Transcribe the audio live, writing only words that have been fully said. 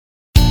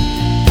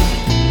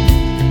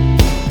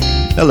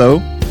Hello,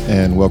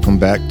 and welcome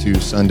back to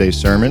Sunday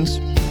Sermons,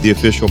 the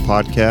official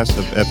podcast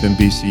of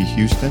FMBC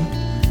Houston.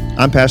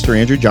 I'm Pastor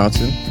Andrew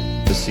Johnson,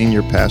 the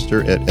senior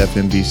pastor at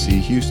FMBC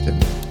Houston.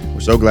 We're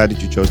so glad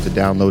that you chose to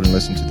download and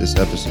listen to this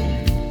episode.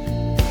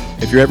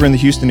 If you're ever in the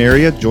Houston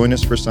area, join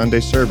us for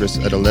Sunday service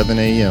at 11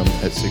 a.m.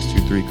 at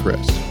 623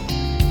 Kress.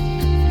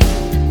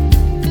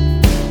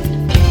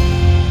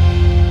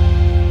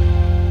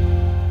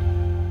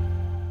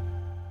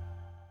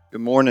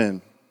 Good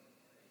morning.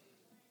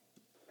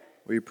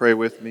 Will you pray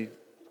with me?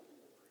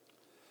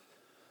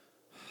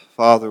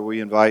 Father,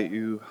 we invite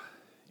you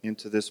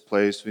into this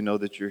place. We know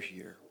that you're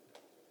here.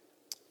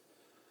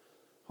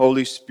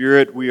 Holy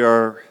Spirit, we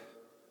are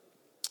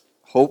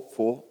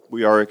hopeful,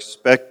 we are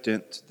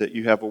expectant that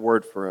you have a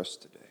word for us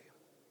today.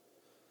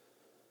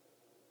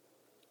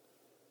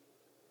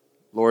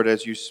 Lord,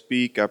 as you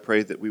speak, I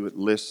pray that we would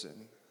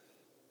listen.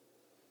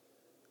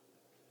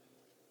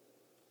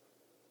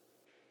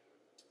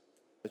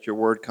 Let your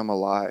word come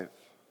alive.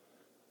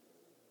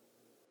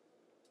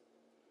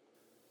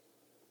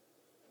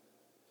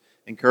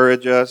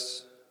 Encourage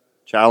us,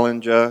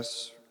 challenge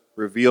us,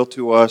 reveal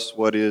to us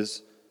what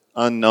is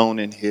unknown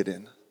and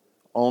hidden.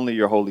 Only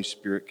your Holy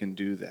Spirit can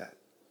do that.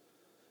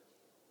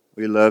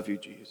 We love you,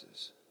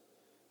 Jesus,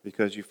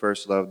 because you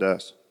first loved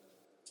us.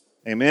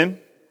 Amen?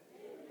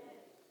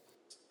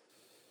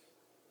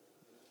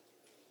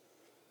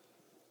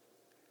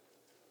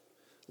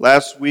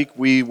 Last week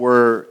we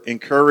were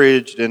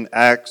encouraged in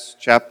Acts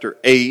chapter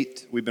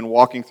 8. We've been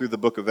walking through the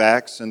book of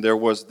Acts, and there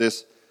was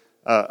this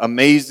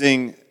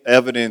amazing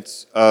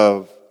evidence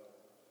of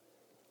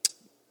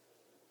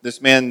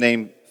this man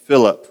named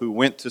Philip who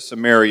went to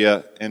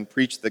Samaria and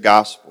preached the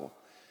gospel.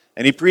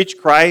 And he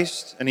preached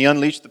Christ, and he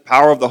unleashed the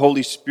power of the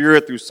Holy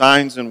Spirit through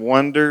signs and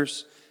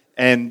wonders.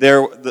 And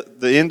the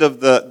end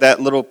of that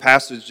little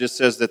passage just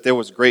says that there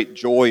was great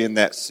joy in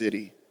that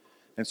city.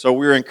 And so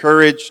we were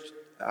encouraged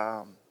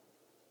to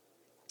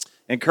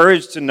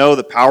know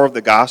the power of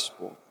the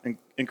gospel,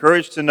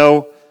 encouraged to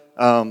know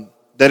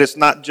that it's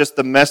not just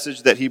the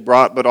message that he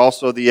brought, but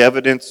also the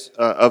evidence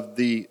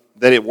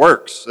that it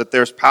works, that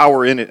there's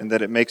power in it, and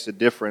that it makes a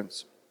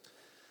difference.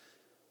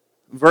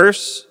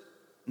 Verse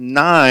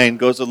 9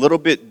 goes a little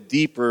bit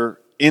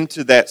deeper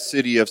into that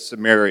city of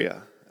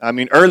Samaria. I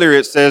mean, earlier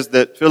it says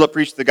that Philip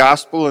preached the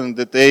gospel and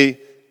that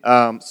they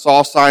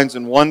saw signs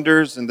and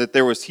wonders and that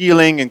there was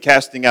healing and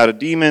casting out of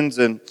demons.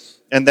 And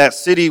that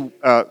city,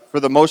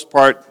 for the most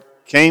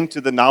part, came to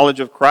the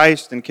knowledge of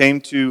Christ and came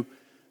to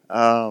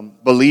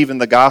believe in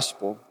the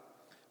gospel.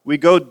 We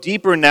go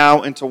deeper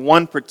now into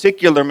one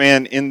particular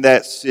man in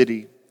that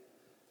city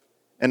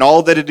and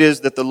all that it is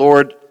that the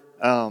Lord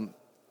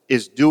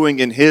is doing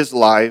in his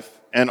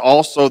life, and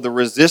also the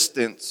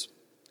resistance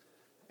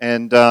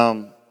and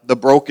the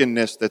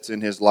brokenness that's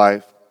in his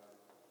life.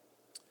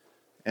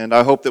 And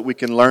I hope that we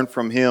can learn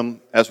from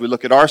him as we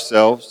look at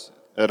ourselves,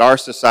 at our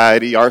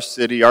society, our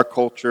city, our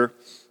culture,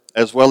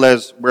 as well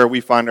as where we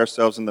find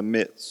ourselves in the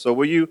midst. So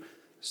will you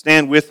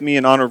stand with me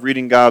in honor of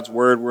reading God's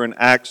word? We're in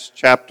Acts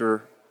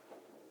chapter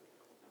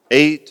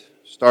 8,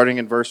 starting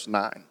in verse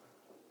 9.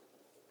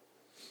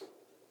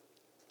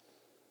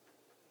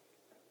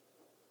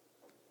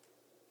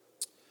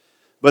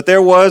 But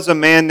there was a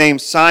man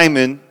named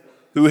Simon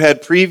who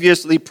had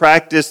previously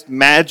practiced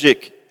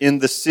magic in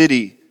the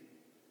city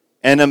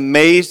and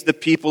amazed the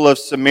people of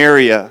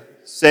Samaria,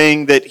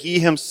 saying that he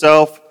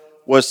himself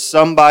was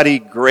somebody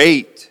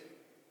great.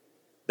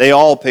 They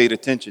all paid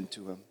attention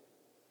to him,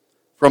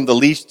 from the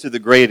least to the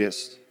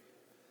greatest,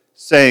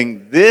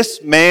 saying,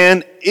 "This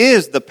man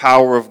is the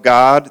power of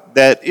God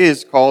that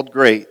is called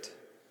great."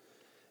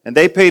 And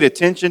they paid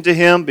attention to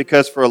him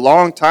because for a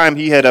long time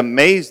he had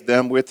amazed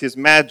them with his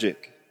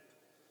magic.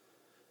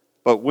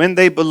 But when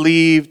they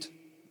believed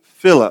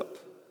Philip,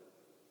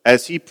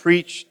 as he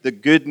preached the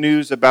good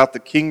news about the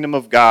kingdom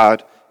of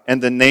God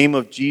and the name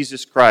of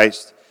Jesus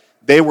Christ,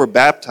 they were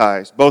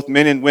baptized, both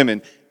men and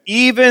women.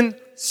 Even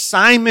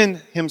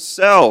Simon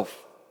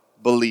himself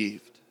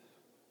believed.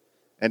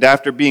 And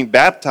after being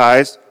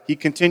baptized, he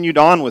continued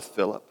on with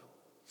Philip.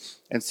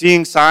 And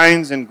seeing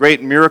signs and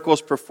great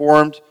miracles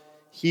performed,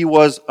 he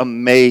was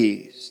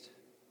amazed.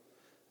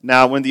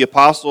 Now, when the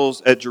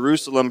apostles at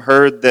Jerusalem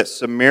heard that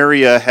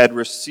Samaria had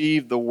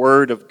received the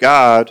word of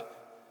God,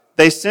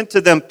 they sent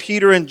to them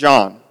Peter and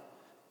John,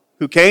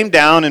 who came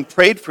down and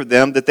prayed for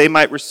them that they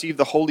might receive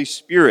the Holy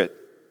Spirit,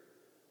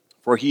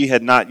 for he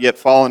had not yet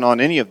fallen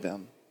on any of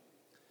them.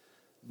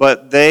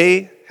 But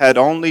they had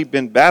only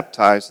been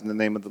baptized in the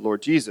name of the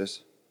Lord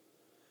Jesus.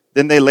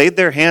 Then they laid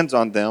their hands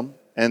on them,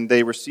 and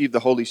they received the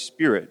Holy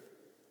Spirit.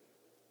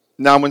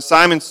 Now when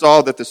Simon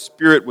saw that the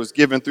Spirit was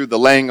given through the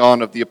laying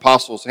on of the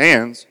apostles'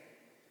 hands,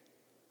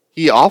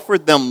 he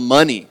offered them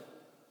money,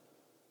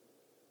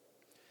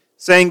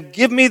 saying,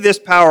 "Give me this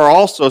power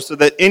also, so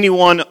that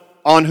anyone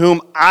on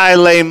whom I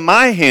lay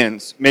my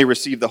hands may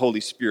receive the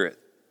Holy Spirit."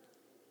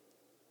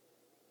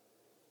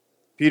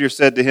 Peter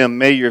said to him,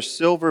 "May your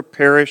silver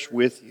perish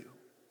with you,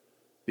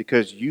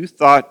 because you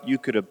thought you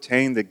could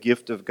obtain the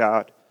gift of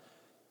God.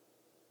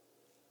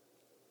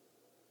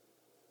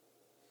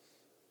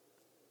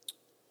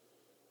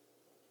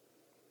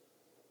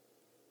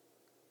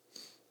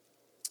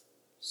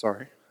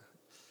 Sorry.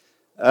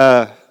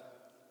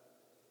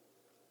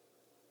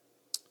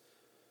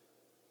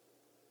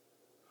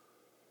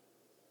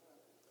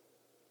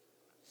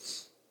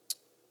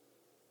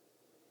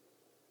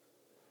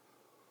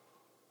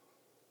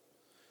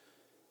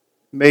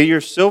 May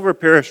your silver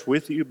perish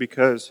with you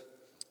because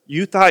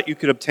you thought you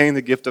could obtain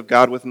the gift of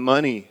God with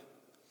money.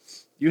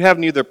 You have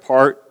neither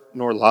part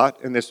nor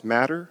lot in this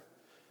matter.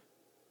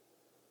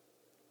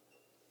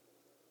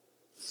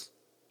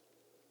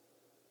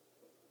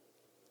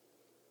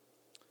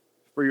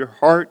 For your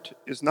heart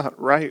is not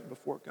right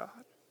before God.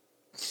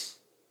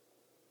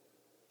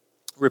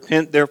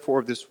 Repent, therefore,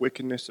 of this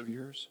wickedness of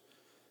yours,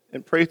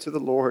 and pray to the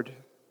Lord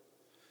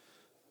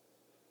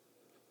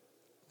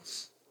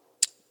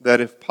that,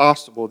 if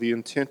possible, the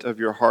intent of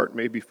your heart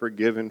may be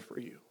forgiven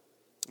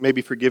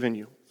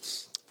you.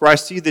 For I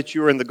see that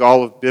you are in the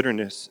gall of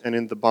bitterness and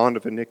in the bond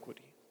of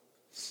iniquity.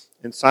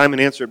 And Simon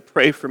answered,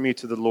 Pray for me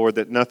to the Lord,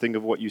 that nothing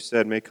of what you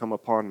said may come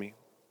upon me.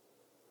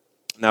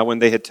 Now when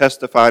they had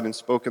testified and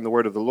spoken the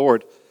word of the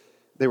Lord,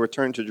 they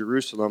returned to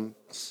Jerusalem,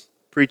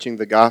 preaching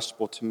the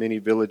gospel to many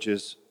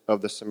villages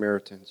of the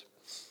Samaritans.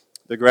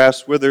 The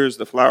grass withers,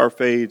 the flower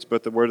fades,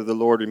 but the word of the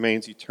Lord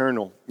remains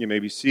eternal. You may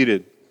be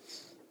seated.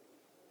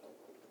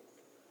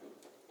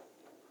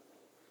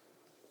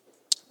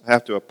 I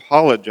have to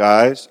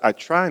apologize. I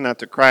try not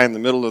to cry in the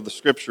middle of the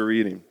scripture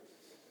reading.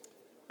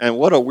 And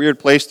what a weird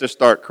place to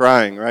start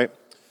crying, right?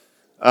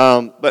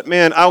 But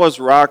man, I was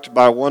rocked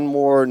by one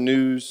more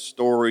news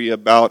story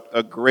about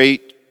a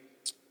great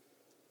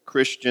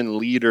Christian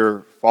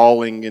leader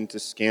falling into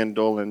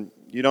scandal. And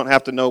you don't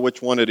have to know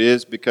which one it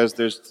is because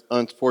there's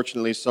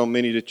unfortunately so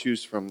many to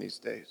choose from these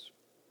days.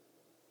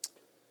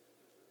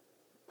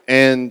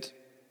 And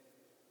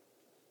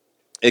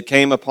it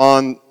came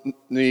upon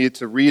me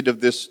to read of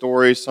this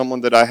story,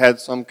 someone that I had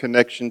some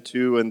connection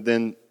to, and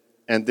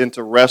then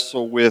to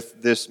wrestle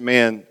with this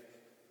man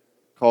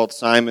called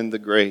Simon the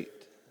Great.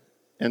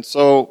 And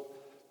so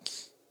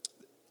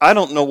I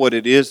don't know what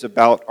it is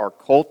about our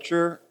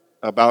culture,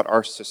 about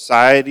our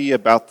society,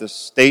 about the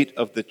state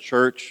of the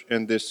church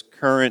in this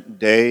current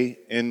day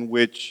in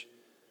which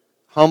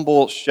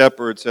humble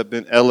shepherds have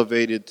been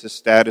elevated to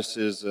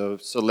statuses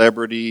of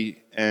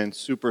celebrity and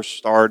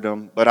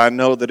superstardom, but I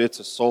know that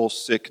it's a soul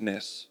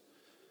sickness,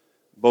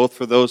 both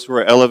for those who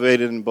are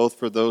elevated and both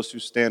for those who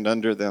stand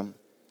under them.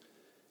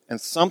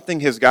 And something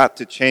has got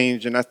to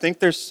change, and I think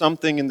there's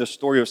something in the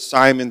story of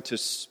Simon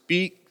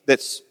that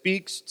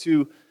speaks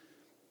to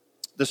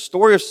the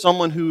story of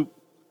someone who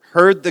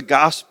heard the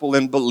gospel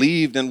and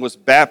believed and was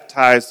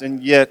baptized,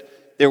 and yet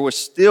there was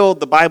still,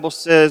 the Bible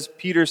says,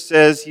 Peter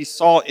says, he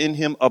saw in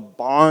him a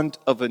bond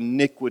of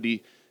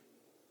iniquity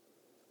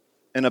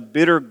and a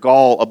bitter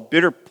gall, a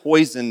bitter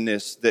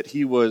poisonness that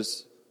he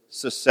was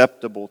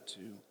susceptible to.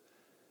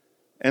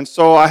 And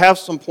so I have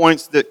some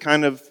points that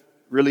kind of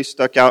really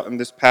stuck out in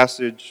this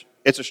passage.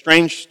 It's a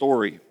strange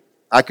story.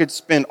 I could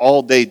spend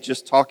all day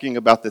just talking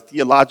about the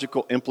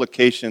theological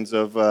implications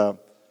of the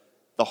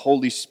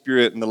Holy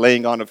Spirit and the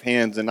laying on of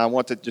hands, and I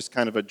want to just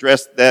kind of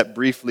address that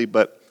briefly,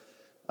 but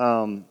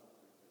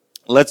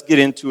let's get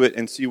into it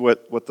and see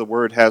what the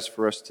Word has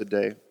for us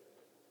today.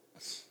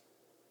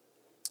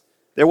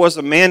 There was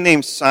a man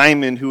named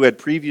Simon who had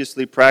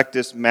previously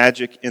practiced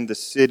magic in the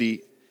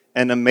city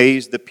and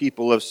amazed the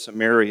people of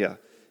Samaria,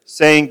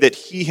 saying that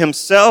he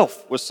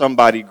himself was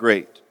somebody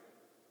great.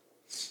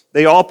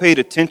 They all paid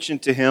attention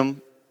to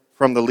him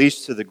from the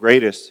least to the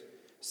greatest,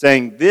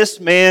 saying, This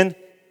man,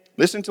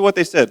 listen to what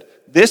they said,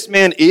 this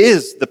man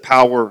is the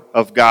power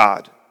of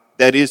God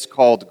that is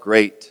called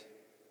great.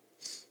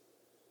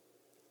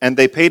 And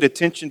they paid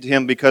attention to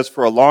him because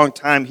for a long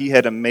time he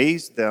had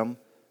amazed them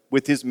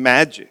with his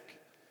magic.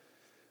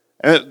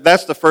 And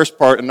that's the first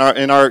part in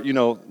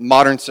our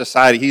modern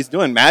society. He's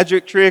doing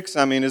magic tricks.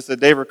 I mean, is the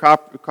David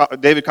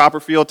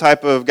Copperfield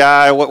type of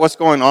guy? What's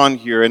going on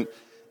here?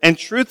 And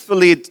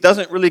truthfully, it's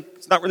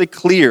not really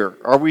clear.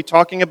 Are we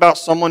talking about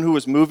someone who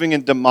was moving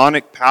in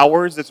demonic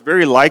powers? It's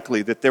very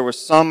likely that there was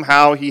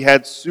somehow he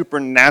had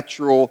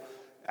supernatural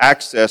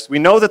access. We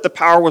know that the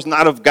power was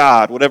not of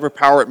God, whatever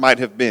power it might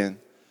have been.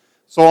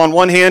 So on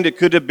one hand, it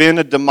could have been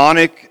a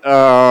demonic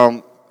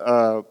power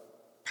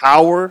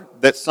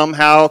that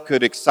somehow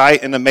could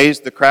excite and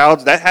amaze the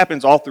crowds. That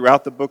happens all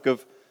throughout the book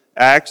of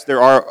Acts.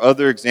 There are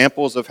other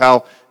examples of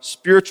how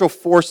spiritual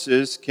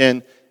forces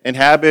can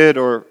inhabit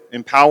or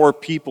empower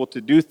people to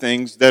do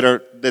things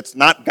that's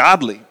not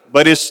godly,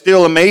 but is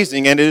still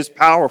amazing and it is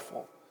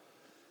powerful.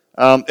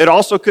 It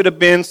also could have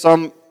been,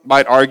 some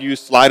might argue,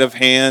 sleight of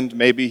hand.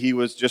 Maybe he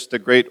was just a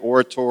great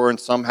orator and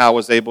somehow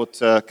was able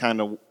to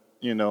kind of,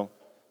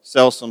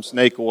 sell some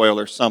snake oil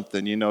or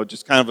something,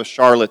 just kind of a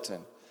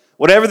charlatan.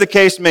 Whatever the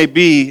case may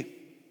be,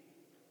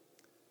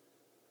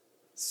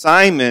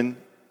 Simon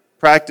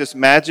practiced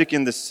magic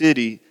in the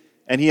city,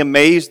 and he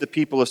amazed the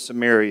people of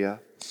Samaria.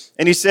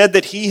 And he said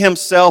that he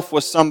himself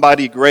was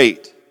somebody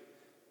great.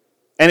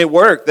 And it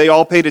worked. They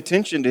all paid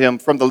attention to him,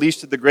 from the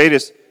least to the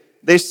greatest.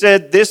 They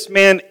said, this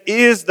man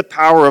is the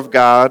power of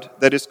God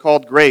that is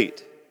called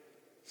great.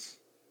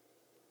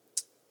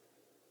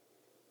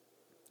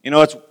 You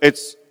know,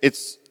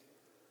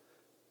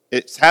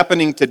 it's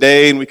happening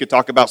today, and we could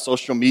talk about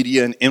social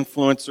media and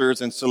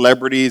influencers and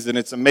celebrities, and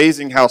it's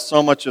amazing how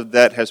so much of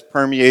that has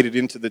permeated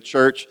into the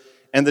church,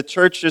 and the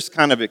church just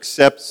kind of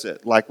accepts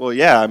it. Like, well,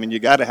 yeah, I mean, you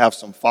got to have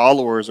some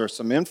followers or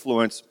some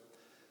influence.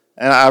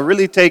 And I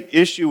really take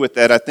issue with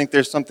that. I think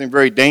there's something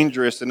very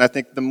dangerous, and I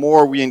think the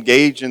more we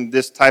engage in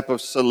this type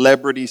of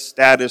celebrity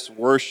status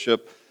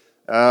worship,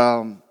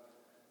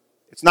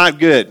 it's not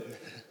good.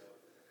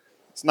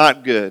 It's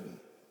not good.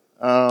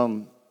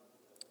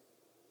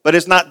 But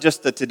it's not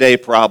just a today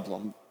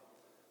problem.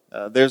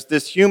 There's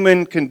this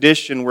human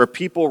condition where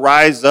people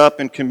rise up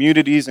in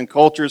communities and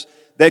cultures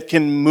that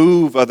can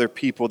move other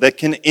people, that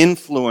can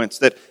influence,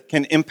 that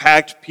can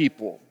impact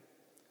people,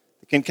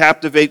 that can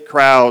captivate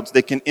crowds,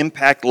 they can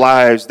impact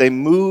lives. They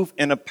move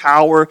in a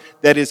power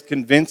that is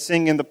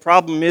convincing, and the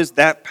problem is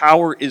that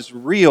power is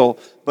real,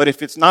 but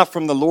if it's not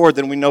from the Lord,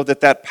 then we know that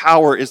that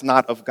power is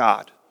not of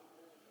God.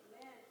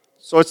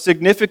 So it's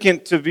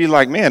significant to be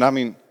like, man, I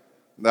mean,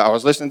 I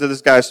was listening to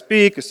this guy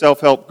speak, a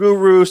self-help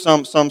guru,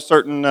 some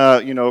certain,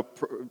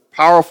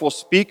 powerful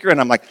speaker, and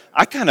I'm like,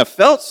 I kind of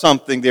felt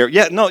something there.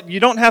 Yeah, no,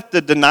 you don't have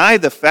to deny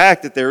the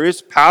fact that there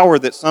is power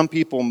that some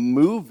people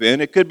move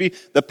in. It could be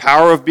the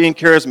power of being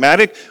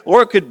charismatic,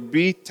 or it could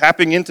be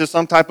tapping into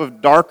some type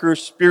of darker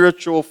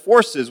spiritual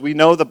forces. We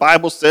know the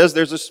Bible says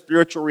there's a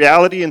spiritual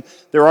reality, and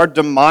there are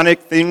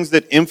demonic things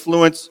that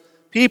influence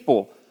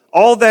people.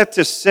 All that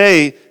to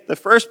say, the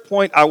first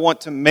point I want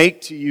to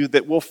make to you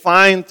that we'll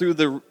find through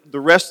the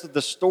rest of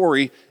the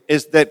story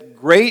is that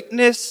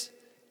greatness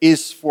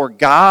is for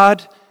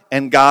God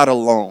and God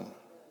alone.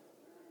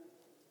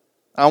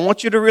 I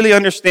want you to really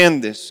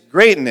understand this.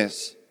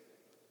 Greatness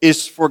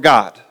is for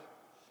God.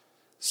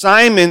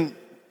 Simon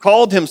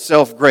called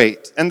himself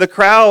great, and the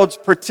crowds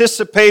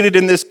participated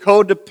in this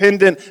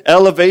codependent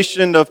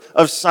elevation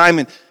of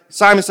Simon.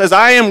 Simon says,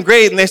 I am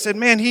great, and they said,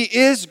 man, he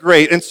is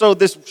great. And so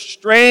this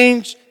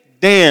strange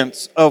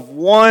dance of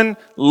one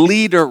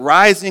leader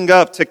rising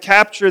up to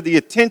capture the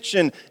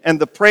attention and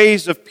the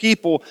praise of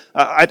people.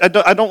 I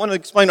don't want to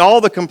explain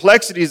all the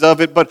complexities of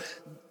it, but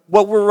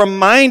what we're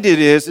reminded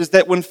is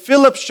that when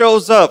Philip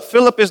shows up,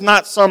 Philip is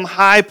not some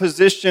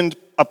high-positioned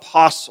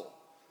apostle.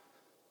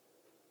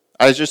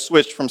 I just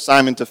switched from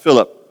Simon to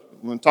Philip.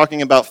 When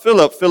talking about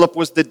Philip, Philip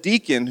was the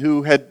deacon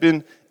who had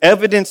been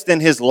evidenced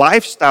in his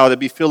lifestyle to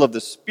be filled of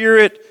the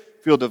Spirit,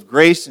 filled of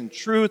grace and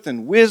truth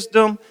and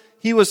wisdom.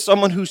 He was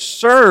someone who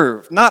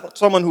served, not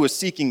someone who was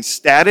seeking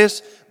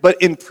status,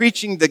 but in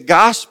preaching the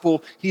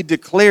gospel, he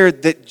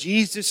declared that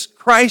Jesus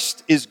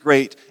Christ is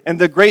great, and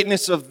the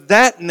greatness of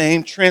that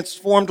name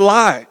transformed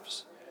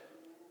lives.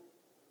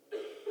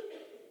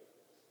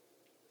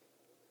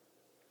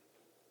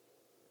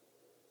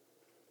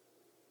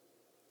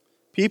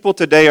 People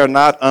today are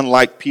not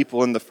unlike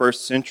people in the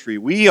first century.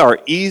 We are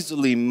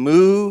easily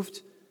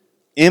moved,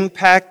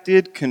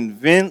 impacted,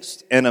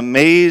 convinced, and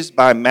amazed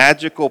by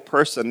magical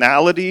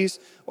personalities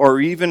or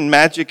even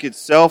magic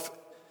itself,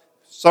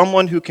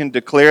 someone who can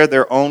declare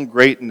their own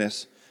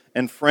greatness.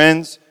 And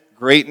friends,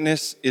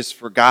 greatness is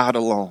for God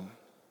alone.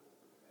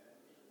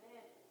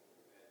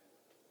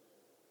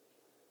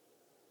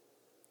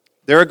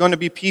 There are going to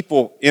be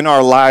people in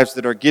our lives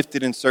that are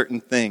gifted in certain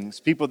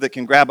things, people that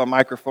can grab a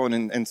microphone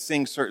and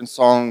sing certain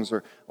songs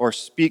or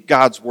speak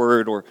God's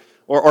word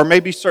or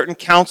maybe certain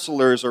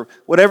counselors or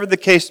whatever the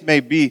case may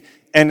be.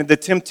 And the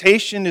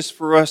temptation is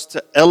for us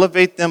to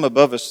elevate them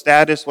above a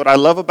status. What I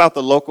love about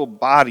the local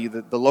body,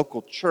 the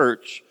local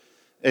church,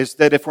 is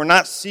that if we're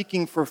not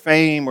seeking for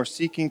fame or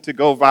seeking to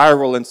go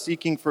viral and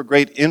seeking for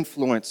great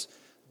influence,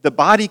 the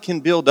body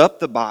can build up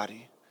the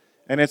body.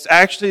 And it's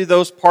actually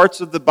those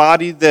parts of the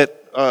body that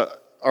are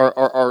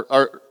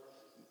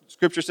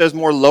Scripture says,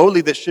 more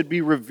lowly, that should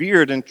be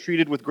revered and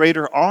treated with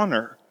greater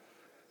honor.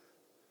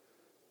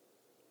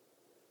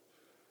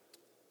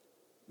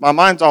 My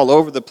mind's all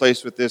over the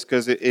place with this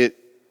because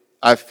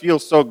I feel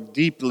so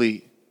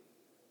deeply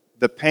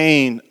the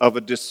pain of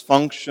a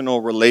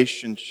dysfunctional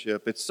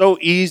relationship. It's so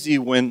easy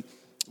when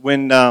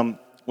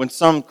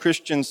some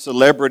Christian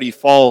celebrity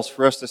falls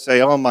for us to say,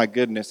 oh my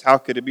goodness, how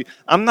could it be?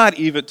 I'm not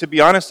even, to be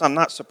honest, I'm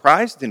not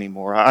surprised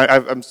anymore.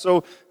 I'm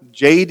so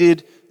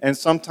jaded and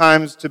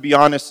sometimes, to be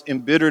honest,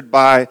 embittered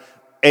by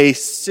a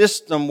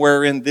system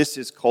wherein this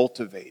is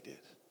cultivated.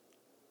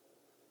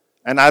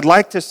 And I'd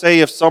like to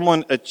say if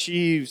someone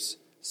achieves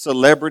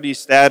celebrity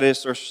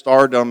status or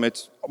stardom,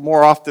 it's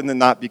more often than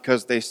not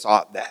because they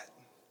sought that.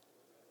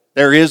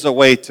 There is a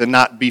way to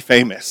not be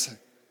famous.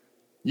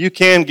 You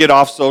can get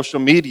off social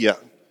media.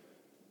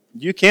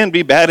 You can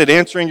be bad at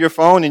answering your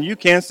phone, and you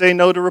can say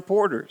no to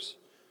reporters.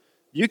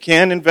 You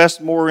can invest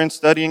more in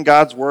studying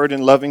God's word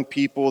and loving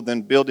people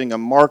than building a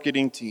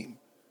marketing team.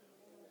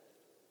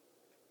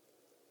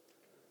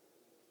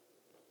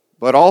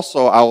 But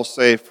also, I will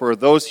say, for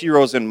those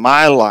heroes in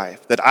my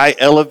life that I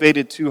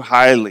elevated too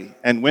highly,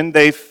 and when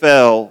they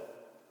fell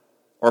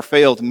or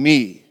failed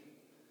me,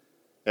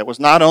 it was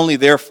not only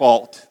their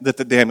fault that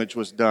the damage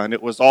was done,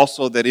 it was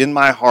also that in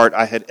my heart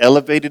I had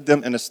elevated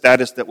them in a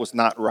status that was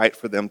not right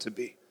for them to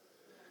be.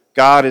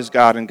 God is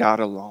God and God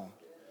alone.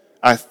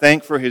 I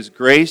thank for his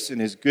grace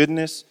and his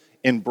goodness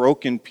in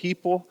broken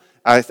people.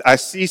 I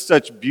see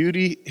such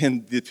beauty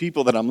in the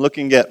people that I'm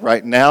looking at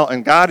right now,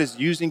 and God is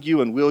using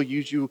you and will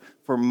use you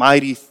for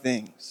mighty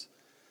things.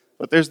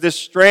 But there's this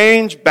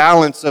strange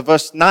balance of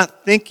us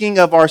not thinking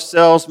of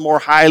ourselves more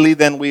highly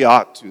than we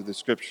ought to, the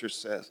scripture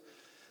says.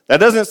 That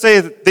doesn't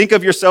say think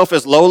of yourself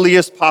as lowly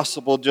as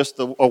possible, just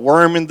a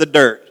worm in the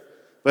dirt.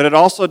 But it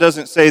also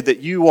doesn't say that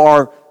you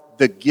are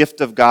the gift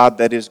of God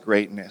that is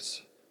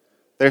greatness.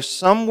 There's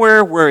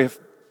somewhere where if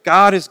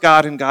God is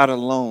God and God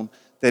alone,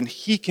 then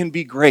he can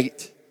be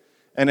great.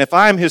 And if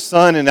I'm his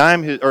son and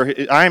I'm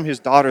his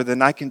daughter,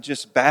 then I can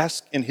just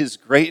bask in his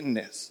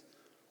greatness.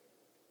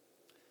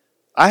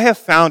 I have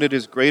found it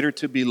is greater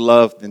to be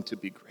loved than to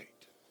be great.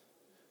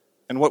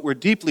 And what we're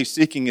deeply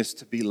seeking is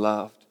to be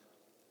loved.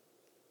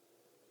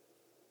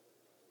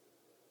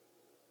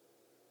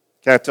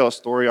 Can I tell a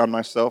story on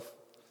myself?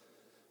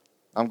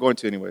 I'm going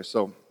to anyway.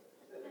 So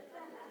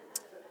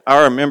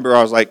I remember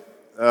I was like,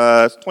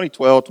 it's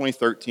 2012,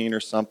 2013 or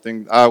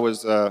something. I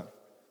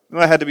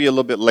had to be a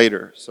little bit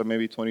later, so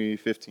maybe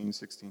 2015,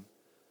 16.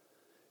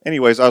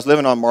 Anyways, I was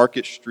living on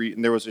Market Street,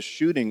 and there was a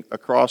shooting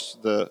across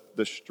the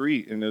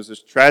street, and it was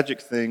this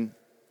tragic thing,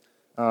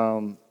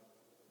 and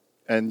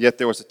yet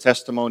there was a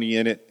testimony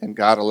in it, and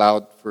God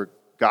allowed for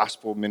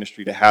gospel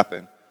ministry to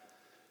happen.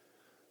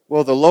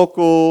 Well, the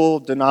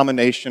local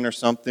denomination or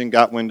something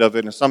got wind of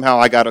it, and somehow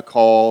I got a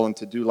call and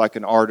to do like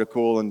an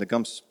article and to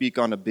come speak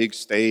on a big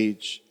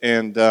stage.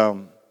 And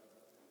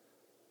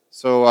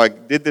so I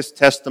did this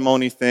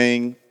testimony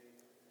thing,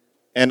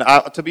 and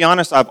to be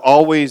honest, I've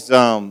always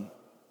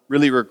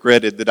really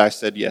regretted that I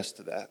said yes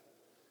to that,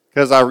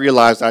 because I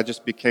realized I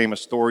just became a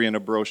story in a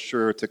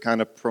brochure to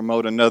kind of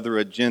promote another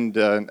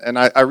agenda. And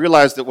I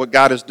realized that what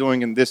God is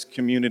doing in this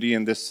community,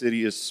 in this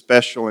city, is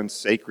special and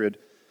sacred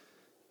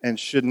and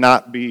should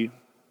not be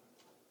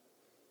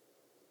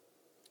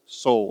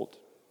sold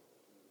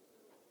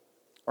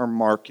or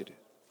marketed.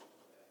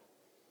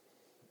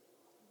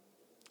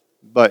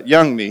 But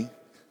young me,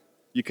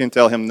 you can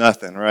tell him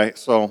nothing, right?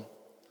 So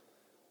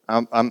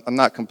I'm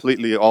not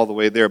completely all the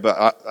way there,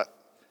 but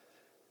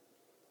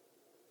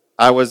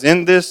I was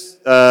in this,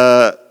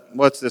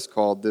 what's this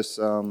called? This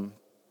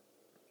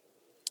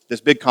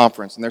big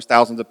conference, and there's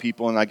thousands of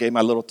people, and I gave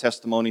my little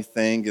testimony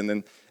thing, and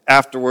then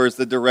afterwards,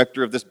 the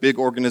director of this big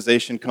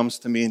organization comes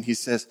to me, and he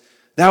says,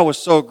 "That was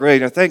so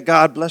great. I thank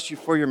God, bless you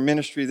for your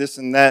ministry, this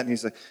and that." And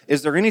he's like,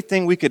 "Is there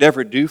anything we could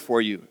ever do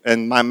for you?"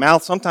 And my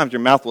mouth, sometimes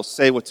your mouth will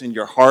say what's in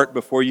your heart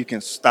before you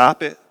can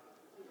stop it.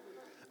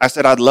 I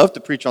said, "I'd love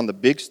to preach on the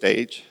big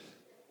stage."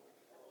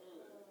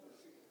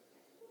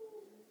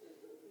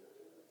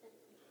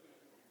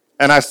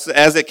 And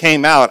as it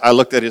came out, I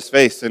looked at his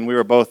face, and we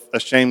were both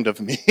ashamed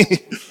of me.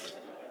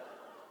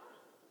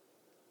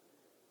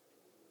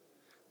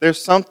 There's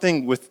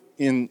something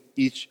within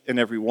each and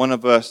every one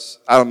of us.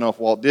 I don't know if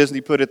Walt Disney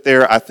put it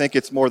there. I think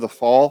it's more the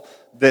fall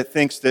that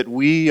thinks that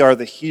we are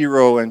the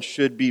hero and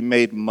should be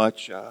made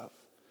much of.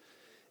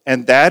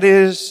 And that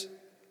is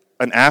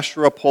an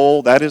Asherah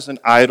pole. That is an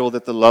idol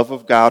that the love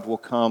of God will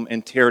come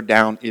and tear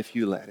down if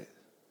you let it.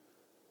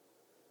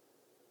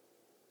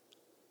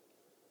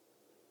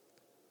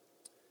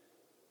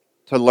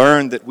 To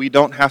learn that we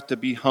don't have to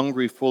be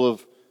hungry, full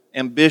of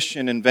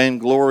ambition and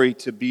vainglory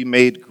to be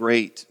made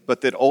great,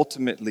 but that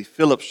ultimately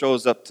Philip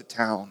shows up to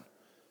town.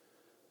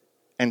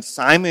 And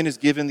Simon is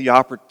given the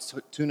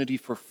opportunity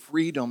for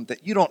freedom,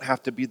 that you don't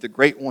have to be the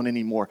great one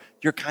anymore.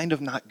 You're kind of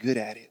not good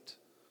at it.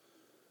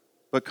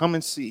 But come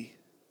and see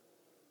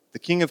the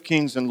King of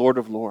Kings and Lord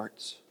of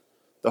Lords,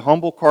 the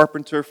humble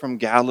carpenter from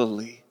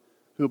Galilee,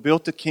 who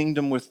built a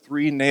kingdom with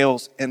 3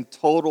 nails and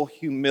total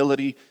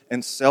humility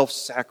and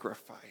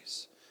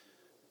self-sacrifice.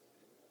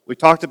 We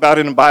talked about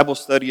it in Bible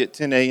study at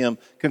 10 a.m.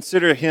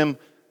 Consider him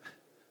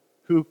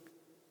who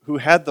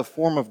had the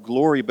form of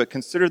glory, but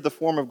considered the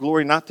form of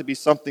glory not to be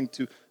something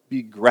to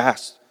be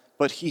grasped,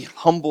 but he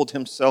humbled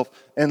himself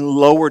and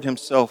lowered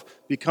himself,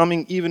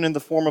 becoming even in the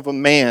form of a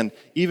man,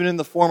 even in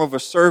the form of a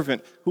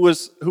servant, who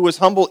was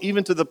humble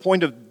even to the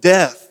point of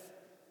death,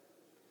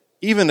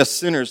 even a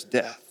sinner's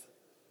death,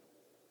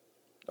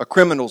 a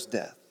criminal's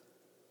death.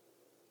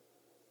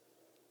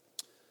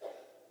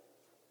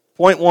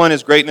 Point 1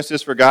 is greatness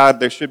is for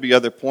God. There should be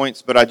other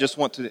points, but I just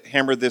want to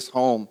hammer this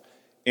home.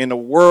 In a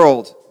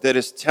world that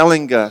is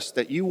telling us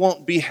that you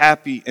won't be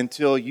happy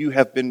until you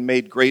have been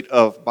made great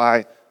of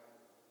by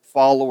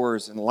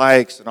followers and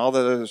likes and all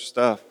that other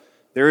stuff,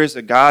 there is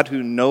a God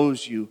who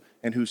knows you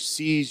and who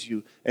sees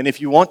you. And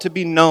if you want to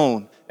be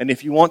known and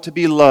if you want to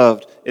be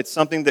loved, it's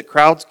something that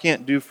crowds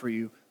can't do for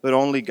you, but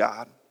only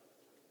God.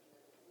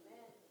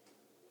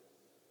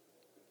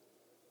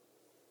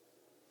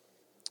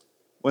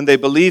 When they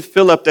believed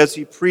Philip as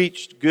he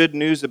preached good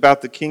news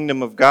about the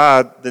kingdom of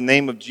God, the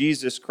name of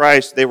Jesus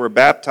Christ, they were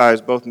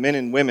baptized, both men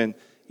and women.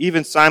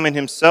 Even Simon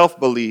himself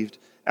believed.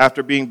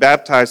 After being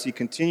baptized, he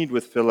continued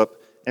with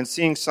Philip, and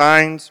seeing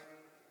signs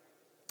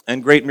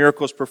and great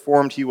miracles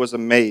performed, he was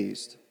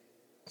amazed.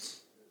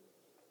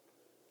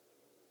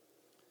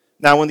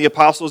 Now when the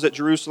apostles at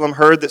Jerusalem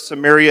heard that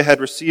Samaria had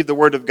received the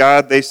word of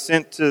God, they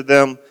sent to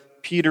them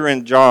Peter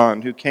and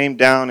John, who came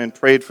down and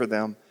prayed for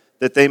them,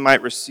 that they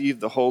might receive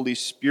the Holy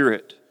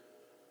Spirit.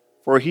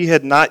 For he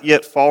had not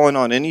yet fallen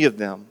on any of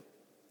them,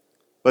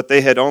 but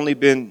they had only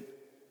been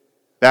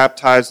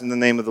baptized in the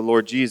name of the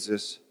Lord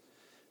Jesus.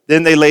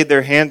 Then they laid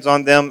their hands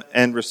on them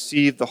and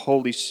received the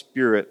Holy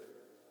Spirit.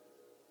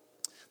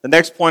 The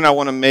next point I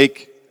want to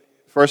make,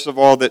 first of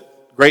all,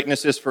 that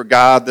greatness is for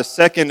God. The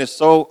second is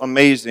so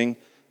amazing.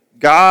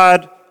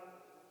 God,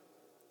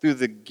 through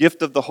the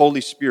gift of the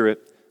Holy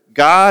Spirit,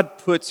 God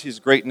puts his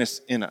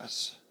greatness in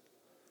us.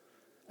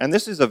 And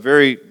this is a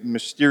very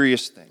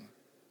mysterious thing.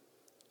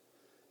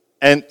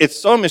 And it's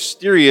so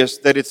mysterious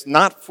that it's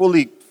not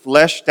fully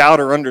fleshed out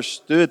or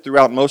understood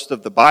throughout most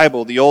of the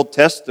Bible. The Old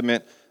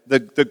Testament, the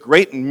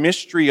great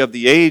mystery of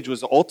the age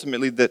was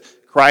ultimately that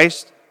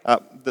Christ,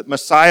 the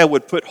Messiah,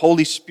 would put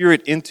Holy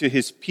Spirit into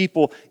his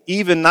people,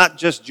 even not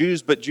just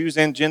Jews, but Jews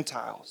and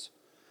Gentiles.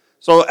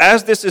 So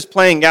as this is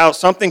playing out,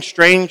 something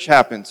strange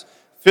happens.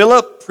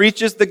 Philip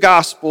preaches the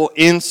gospel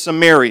in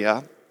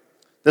Samaria.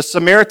 The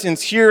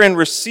Samaritans hear and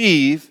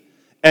receive,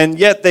 and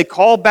yet they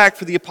call back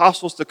for the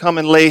apostles to come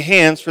and lay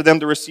hands for them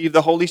to receive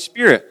the Holy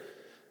Spirit.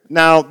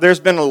 Now, there's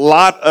been a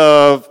lot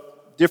of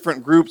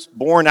different groups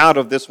born out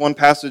of this one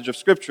passage of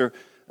Scripture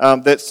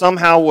that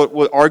somehow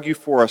would argue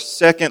for a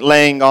second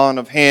laying on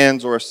of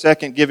hands or a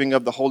second giving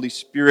of the Holy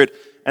Spirit.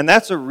 And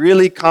that's a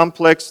really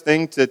complex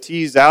thing to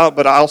tease out,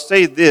 but I'll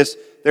say this.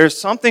 There's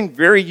something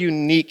very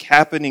unique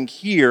happening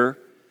here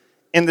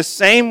in the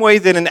same way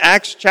that in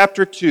Acts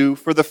chapter 2,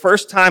 for the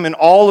first time in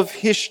all of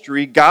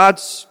history,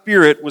 God's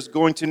Spirit was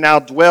going to now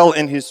dwell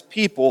in his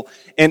people.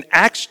 In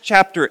Acts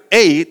chapter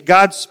 8,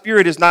 God's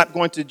Spirit is not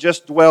going to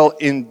just dwell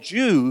in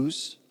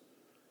Jews,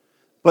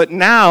 but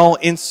now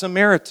in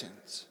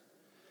Samaritans.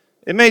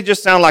 It may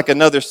just sound like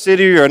another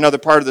city or another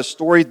part of the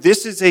story.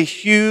 This is a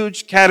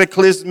huge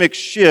cataclysmic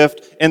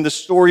shift in the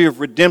story of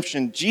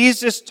redemption.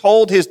 Jesus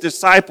told his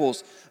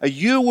disciples,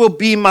 "You will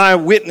be my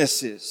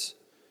witnesses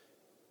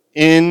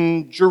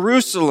in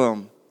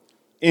Jerusalem,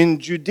 in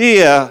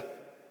Judea,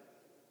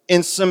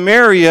 in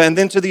Samaria, and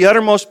then to the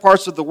uttermost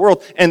parts of the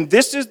world." And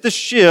this is the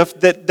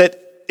shift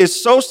that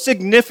is so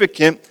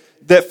significant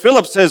that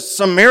Philip says,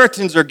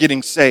 Samaritans are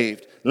getting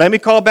saved. Let me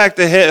call back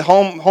the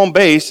home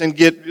base and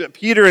get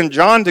Peter and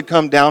John to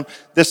come down.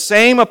 The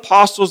same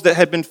apostles that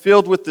had been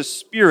filled with the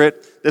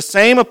Spirit, the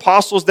same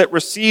apostles that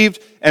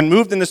received and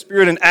moved in the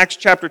Spirit in Acts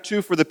chapter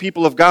 2 for the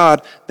people of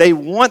God, they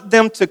want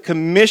them to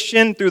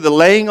commission through the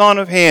laying on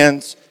of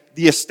hands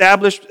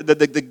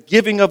the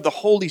giving of the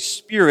Holy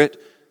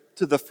Spirit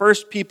to the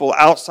first people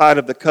outside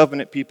of the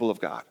covenant people of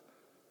God.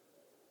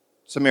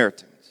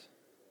 Samaritans.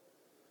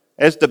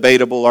 It's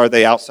debatable, are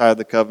they outside of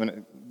the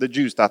covenant? The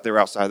Jews thought they were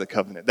outside of the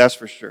covenant, that's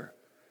for sure.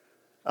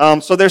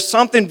 So there's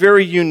something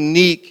very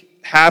unique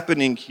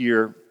happening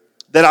here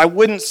that I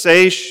wouldn't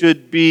say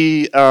should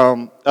be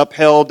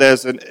upheld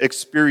as an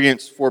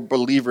experience for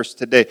believers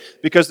today.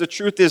 Because the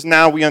truth is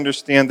now we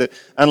understand that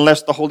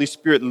unless the Holy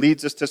Spirit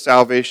leads us to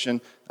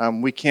salvation,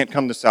 we can't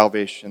come to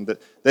salvation.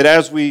 That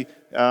as we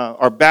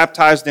are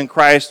baptized in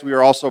Christ, we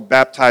are also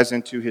baptized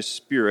into his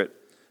Spirit.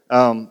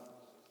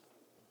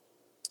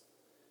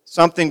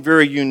 Something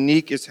very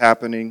unique is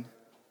happening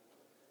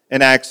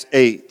in Acts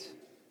 8.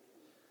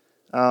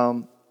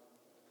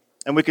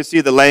 And we can see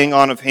the laying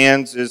on of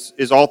hands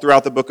is all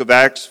throughout the book of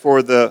Acts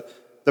for the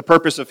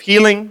purpose of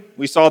healing.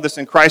 We saw this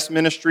in Christ's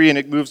ministry, and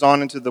it moves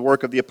on into the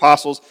work of the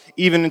apostles,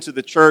 even into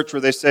the church where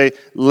they say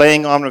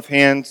laying on of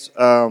hands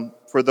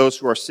for those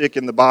who are sick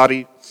in the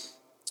body.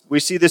 We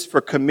see this for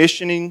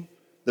commissioning.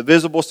 The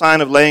visible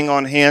sign of laying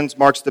on hands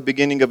marks the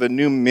beginning of a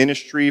new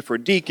ministry for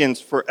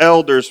deacons, for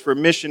elders, for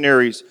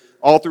missionaries.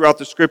 All throughout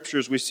the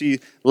scriptures we see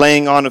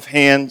laying on of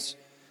hands.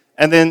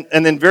 And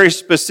then very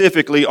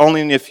specifically,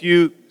 only in a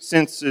few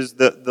senses,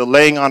 the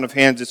laying on of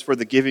hands is for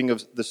the giving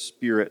of the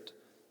Spirit.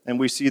 And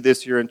we see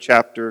this here in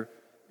chapter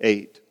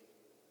 8.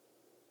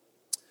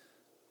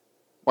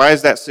 Why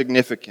is that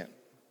significant?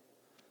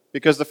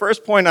 Because the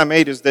first point I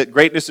made is that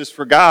greatness is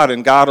for God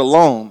and God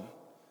alone.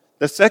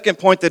 The second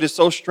point that is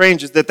so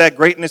strange is that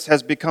greatness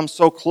has become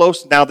so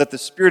close now that the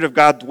Spirit of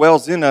God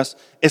dwells in us,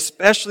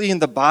 especially in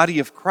the body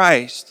of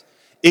Christ.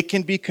 It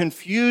can be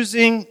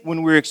confusing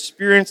when we're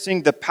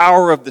experiencing the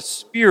power of the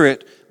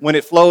Spirit when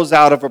it flows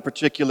out of a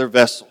particular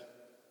vessel.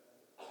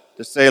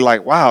 To say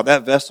like, wow,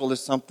 that vessel is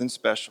something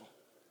special.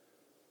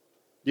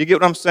 Do you get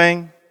what I'm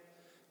saying?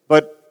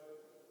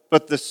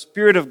 But the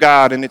Spirit of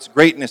God and its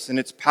greatness and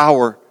its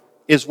power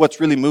is what's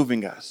really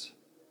moving us.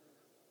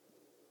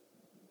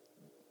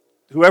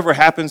 Whoever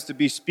happens to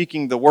be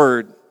speaking the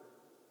word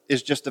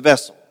is just a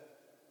vessel.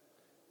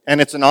 And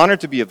it's an honor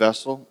to be a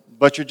vessel,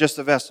 but you're just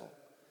a vessel.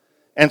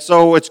 And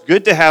so it's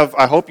good to have,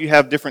 I hope you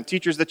have different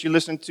teachers that you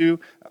listen to,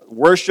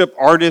 worship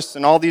artists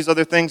and all these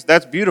other things.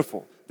 That's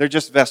beautiful. They're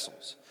just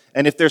vessels.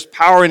 And if there's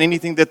power in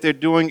anything that they're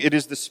doing, it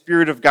is the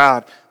Spirit of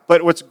God.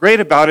 But what's great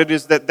about it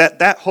is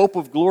that hope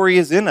of glory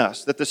is in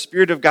us, that the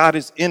Spirit of God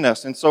is in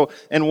us. And so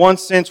in one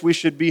sense, we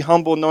should be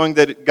humble knowing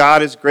that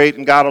God is great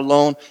and God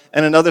alone.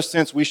 And in another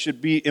sense, we should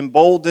be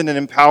emboldened and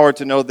empowered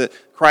to know that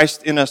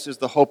Christ in us is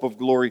the hope of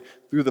glory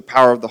through the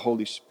power of the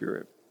Holy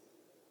Spirit.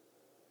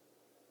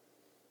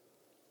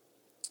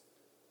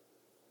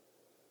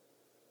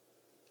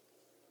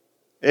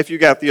 If you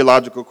got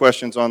theological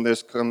questions on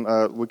this,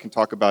 we can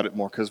talk about it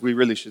more, because we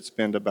really should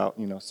spend about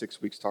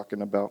 6 weeks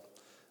talking about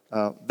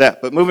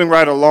that. But moving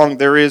right along,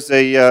 there is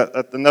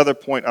another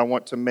point I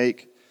want to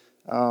make.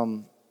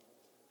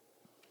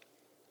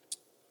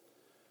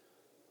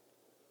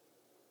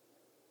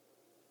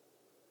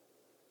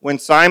 When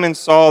Simon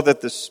saw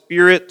that the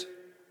Spirit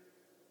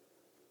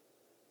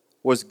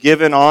was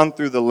given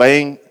through the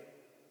laying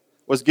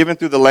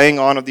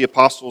on of the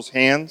apostles'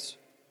 hands,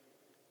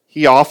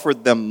 he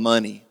offered them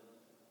money.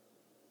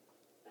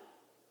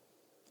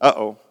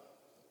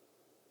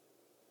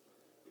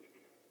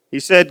 He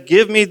said,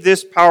 "Give me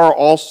this power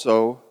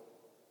also,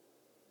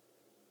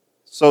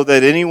 so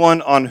that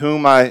anyone on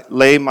whom I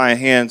lay my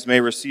hands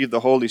may receive the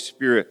Holy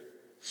Spirit."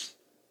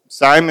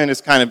 Simon is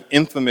kind of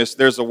infamous.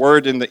 There's a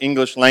word in the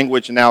English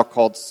language now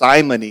called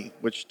simony,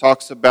 which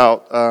talks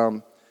about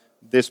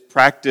this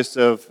practice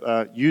of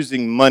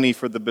using money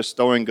for the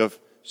bestowing of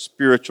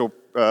spiritual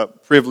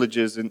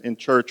privileges in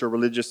church or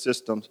religious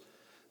systems.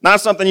 Not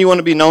something you want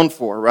to be known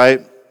for,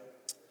 right?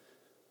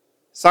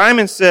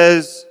 Simon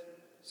says,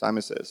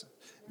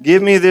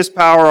 "Give me this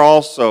power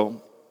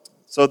also,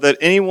 so that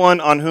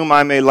anyone on whom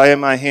I may lay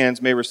my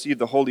hands may receive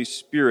the Holy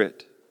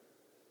Spirit."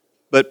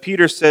 But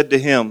Peter said to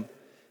him,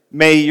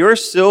 "May your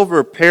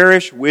silver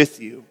perish with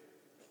you,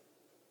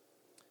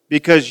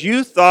 because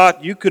you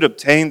thought you could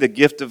obtain the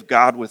gift of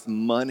God with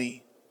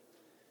money.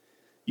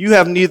 You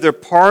have neither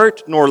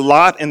part nor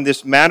lot in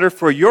this matter,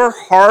 for your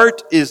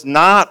heart is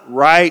not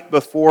right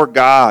before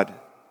God.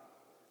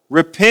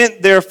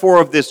 Repent,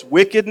 therefore, of this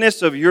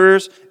wickedness of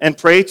yours, and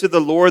pray to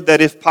the Lord that,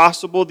 if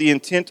possible, the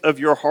intent of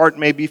your heart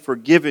may be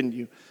forgiven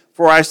you.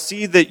 For I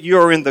see that you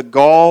are in the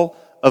gall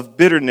of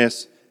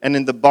bitterness and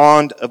in the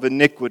bond of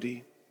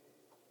iniquity."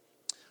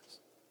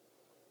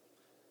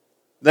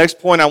 The next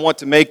point I want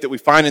to make that we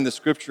find in the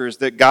Scripture is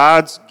that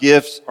God's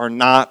gifts are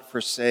not for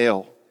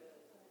sale.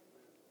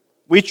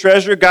 We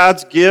treasure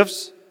God's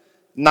gifts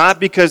not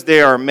because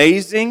they are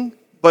amazing,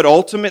 but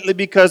ultimately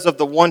because of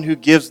the one who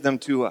gives them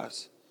to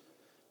us.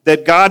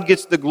 That God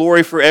gets the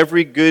glory for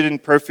every good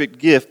and perfect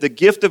gift. The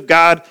gift of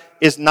God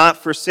is not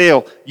for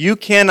sale. You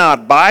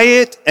cannot buy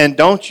it, and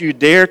don't you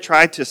dare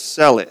try to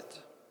sell it.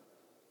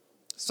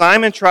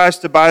 Simon tries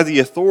to buy the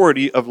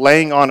authority of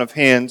laying on of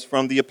hands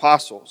from the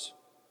apostles.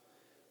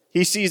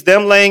 He sees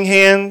them laying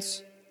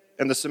hands,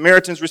 and the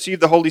Samaritans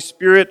receive the Holy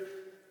Spirit,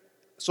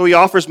 so he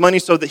offers money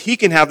so that he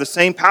can have the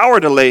same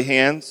power to lay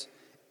hands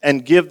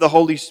and give the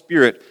Holy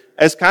Spirit.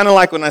 It's kind of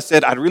like when I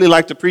said, I'd really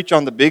like to preach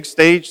on the big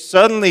stage.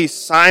 Suddenly,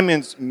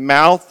 Simon's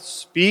mouth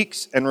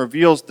speaks and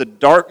reveals the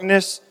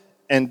darkness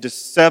and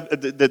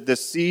the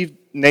deceived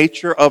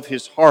nature of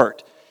his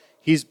heart.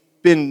 He's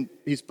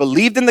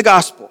believed in the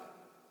gospel.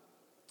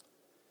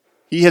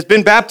 He has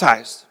been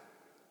baptized.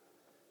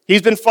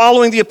 He's been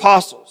following the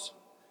apostles.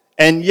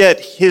 And yet,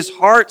 his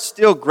heart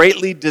still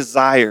greatly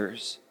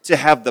desires to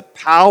have the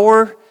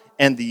power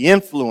and the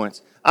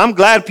influence. I'm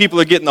glad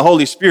people are getting the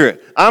Holy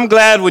Spirit. I'm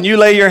glad when you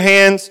lay your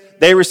hands,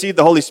 they receive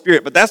the Holy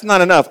Spirit. But that's not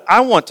enough.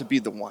 I want to be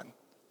the one.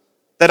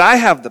 That I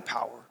have the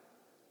power.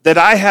 That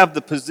I have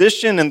the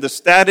position and the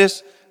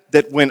status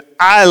that when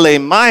I lay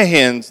my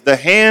hands, the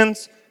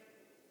hands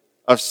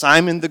of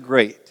Simon the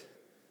Great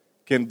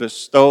can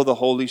bestow the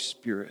Holy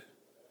Spirit.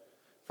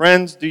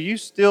 Friends, do you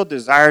still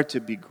desire to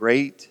be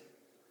great?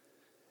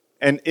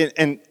 And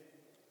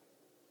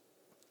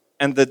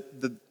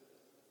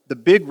the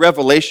big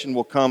revelation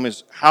will come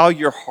is how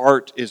your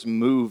heart is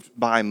moved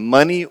by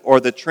money or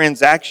the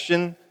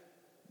transaction,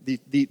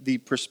 the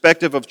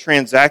perspective of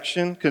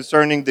transaction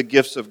concerning the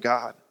gifts of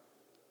God.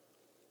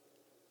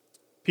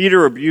 Peter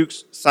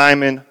rebukes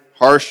Simon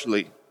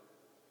harshly.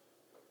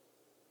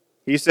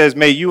 He says,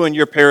 may you and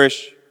your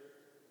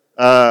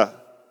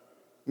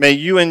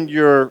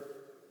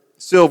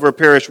silver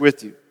perish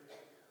with you.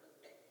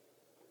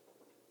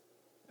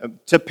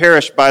 To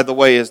perish, by the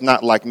way, is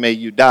not like may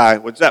you die,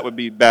 which that would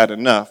be bad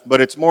enough. But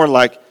it's more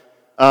like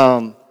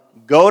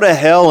go to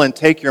hell and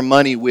take your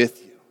money with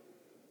you.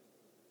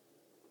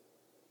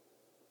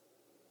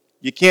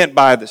 You can't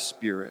buy the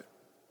Spirit.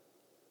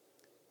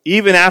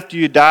 Even after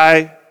you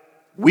die,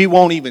 we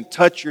won't even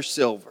touch your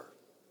silver.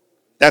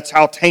 That's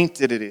how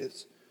tainted it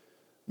is.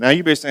 Now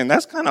you may be saying,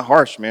 that's kind of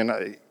harsh,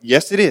 man.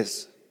 Yes, it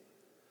is.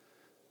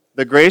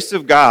 The grace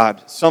of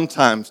God,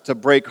 sometimes to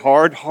break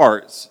hard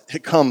hearts,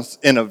 it comes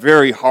in a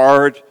very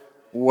hard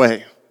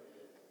way.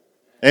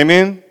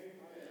 Amen?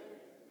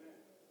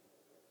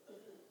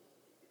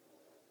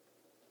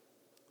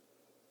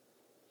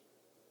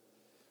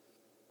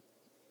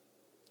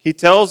 He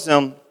tells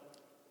them,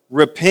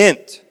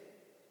 repent.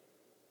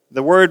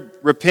 The word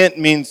repent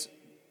means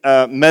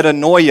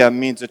metanoia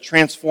means a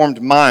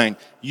transformed mind.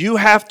 You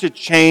have to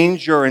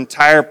change your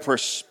entire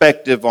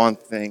perspective on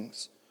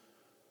things.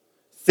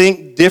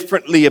 Think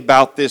differently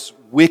about this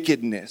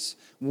wickedness.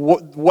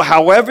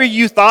 However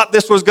you thought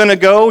this was going to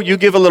go, you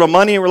give a little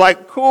money and we're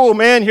like, cool,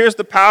 man, here's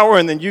the power,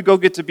 and then you go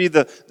get to be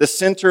the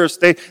center of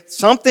state.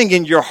 Something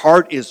in your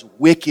heart is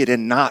wicked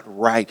and not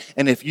right.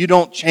 And if you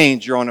don't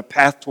change, you're on a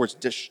path towards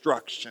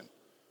destruction.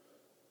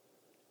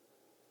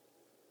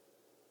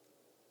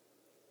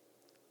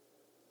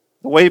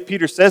 The way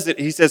Peter says it,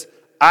 he says,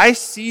 I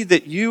see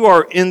that you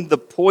are in the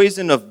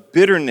poison of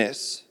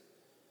bitterness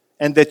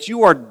and that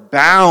you are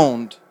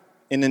bound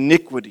in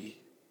iniquity.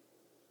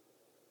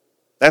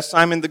 That's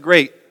Simon the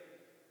Great.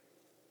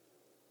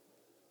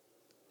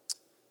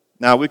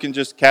 Now, we can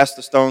just cast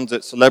the stones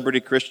at celebrity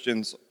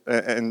Christians,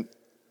 but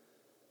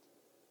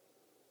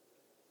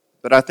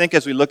I think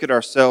as we look at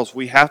ourselves,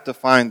 we have to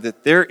find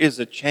that there is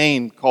a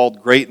chain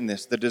called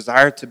greatness, the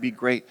desire to be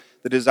great,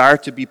 the desire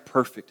to be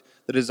perfect,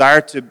 the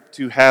desire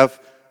to have,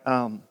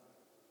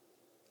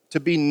 to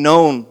be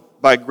known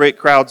by great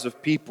crowds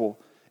of people,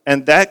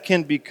 and that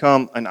can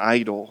become an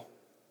idol.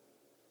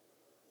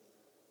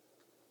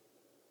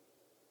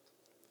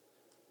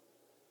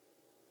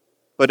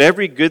 But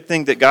every good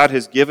thing that God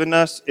has given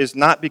us is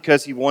not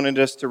because He wanted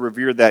us to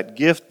revere that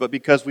gift, but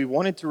because we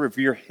wanted to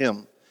revere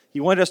Him. He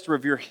wanted us to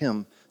revere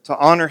Him, to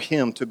honor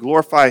Him, to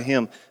glorify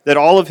Him, that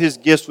all of His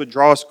gifts would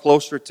draw us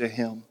closer to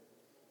Him.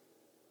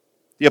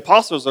 The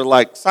apostles are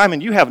like, Simon,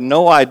 you have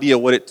no idea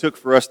what it took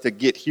for us to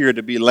get here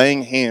to be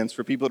laying hands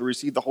for people to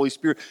receive the Holy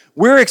Spirit.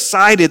 We're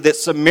excited that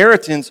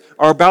Samaritans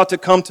are about to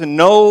come to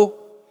know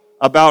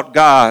about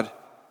God.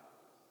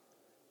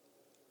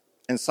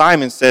 And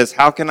Simon says,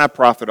 how can I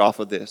profit off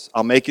of this?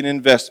 I'll make an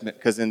investment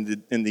because in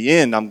the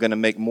end, I'm going to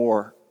make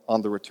more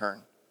on the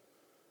return.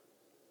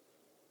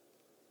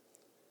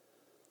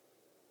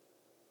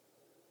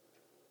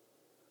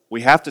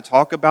 We have to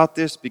talk about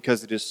this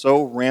because it is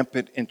so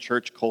rampant in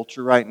church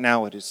culture right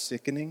now. It is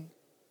sickening.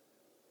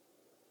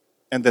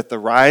 And that the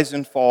rise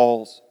and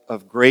falls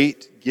of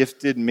great,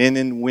 gifted men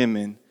and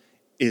women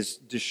is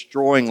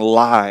destroying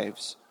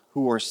lives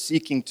who are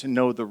seeking to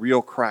know the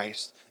real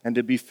Christ and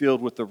to be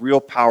filled with the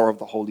real power of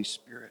the Holy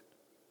Spirit.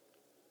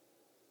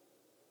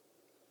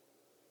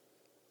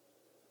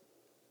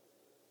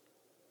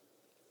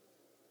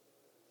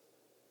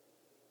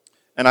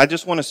 And I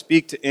just want to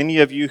speak to any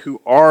of you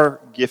who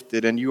are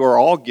gifted, and you are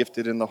all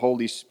gifted in the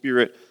Holy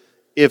Spirit.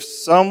 If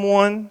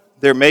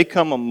there may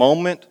come a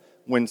moment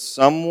when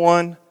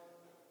someone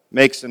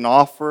makes an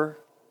offer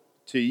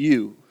to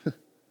you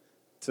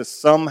to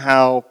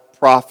somehow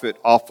profit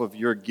off of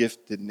your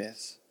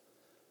giftedness.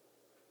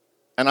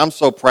 And I'm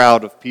so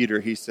proud of Peter.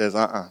 He says,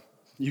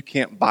 you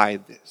can't buy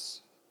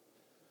this.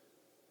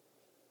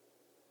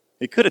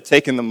 He could have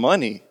taken the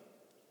money.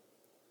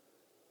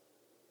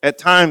 At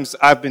times,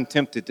 I've been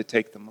tempted to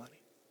take the money.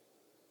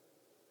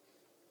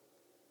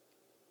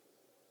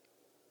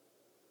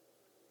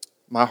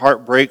 My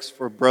heart breaks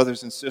for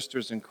brothers and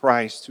sisters in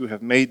Christ who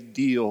have made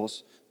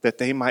deals that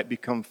they might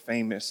become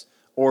famous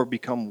or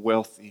become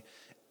wealthy.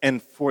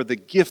 And for the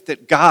gift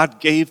that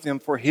God gave them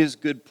for His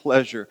good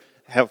pleasure,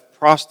 have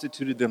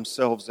prostituted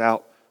themselves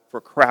out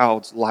for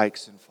crowds,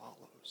 likes, and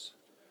follows.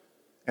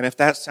 And if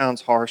that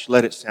sounds harsh,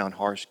 let it sound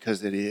harsh,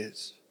 because it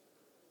is.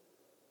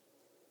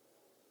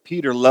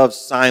 Peter loves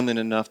Simon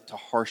enough to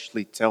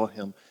harshly tell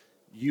him,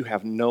 you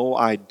have no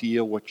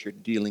idea what you're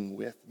dealing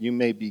with. You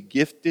may be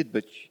gifted,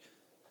 but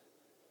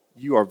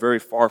you are very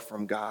far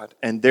from God.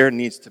 And there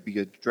needs to be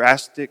a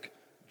drastic,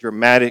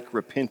 dramatic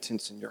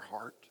repentance in your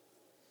heart.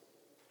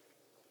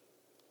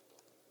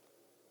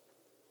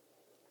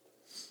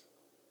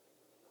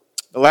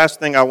 The last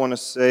thing I want to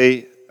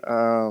say,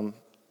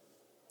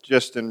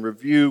 just in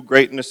review,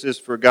 greatness is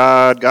for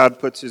God. God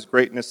puts His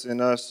greatness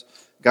in us.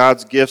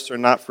 God's gifts are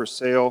not for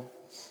sale.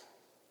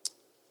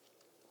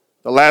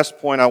 The last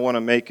point I want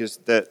to make is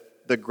that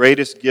the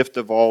greatest gift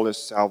of all is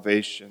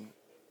salvation.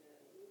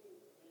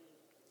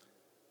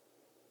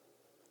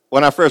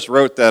 When I first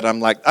wrote that, I'm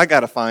like, I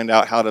got to find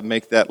out how to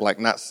make that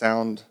not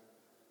sound.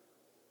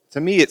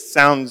 To me, it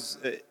sounds,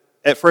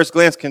 at first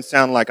glance, can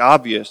sound like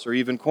obvious or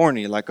even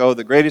corny. Like, oh,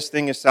 the greatest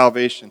thing is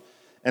salvation.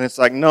 And it's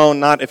like, no,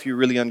 not if you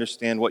really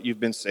understand what you've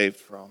been saved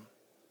from.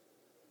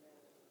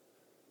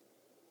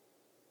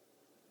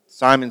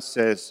 Simon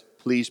says,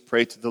 please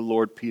pray to the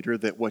Lord, Peter,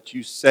 that what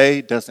you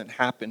say doesn't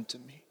happen to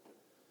me.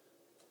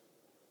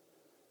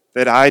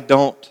 That I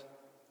don't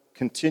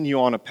continue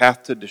on a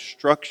path to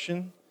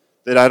destruction.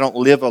 That I don't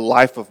live a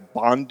life of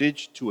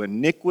bondage to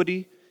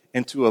iniquity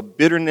and to a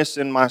bitterness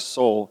in my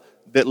soul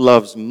that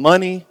loves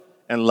money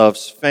and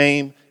loves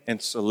fame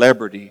and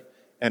celebrity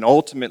and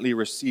ultimately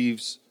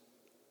reaps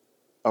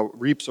a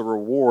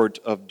reward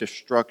of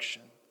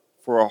destruction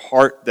for a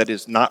heart that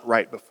is not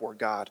right before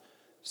God.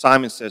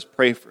 Simon says,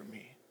 pray for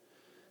me.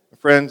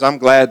 Friends, I'm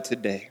glad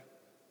today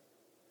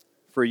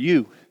for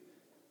you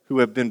who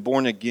have been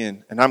born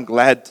again, and I'm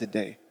glad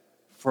today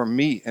for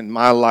me and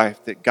my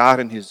life that God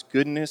in His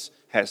goodness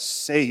has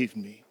saved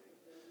me.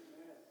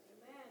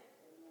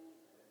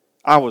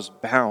 I was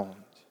bound.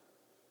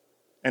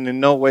 and in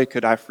no way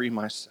could I free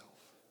myself.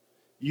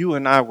 You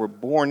and I were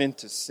born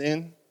into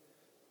sin,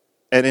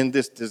 and in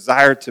this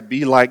desire to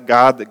be like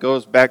God that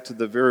goes back to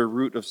the very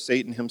root of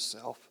Satan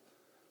himself.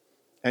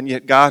 And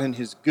yet God in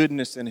his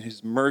goodness and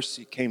his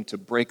mercy came to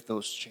break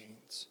those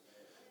chains,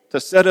 to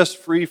set us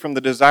free from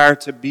the desire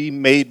to be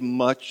made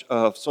much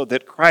of, so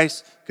that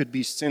Christ could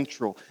be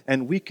central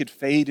and we could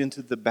fade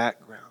into the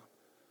background.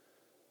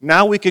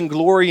 Now we can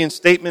glory in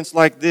statements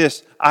like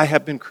this: I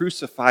have been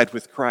crucified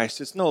with Christ.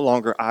 It's no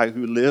longer I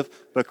who live,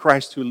 but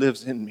Christ who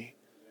lives in me.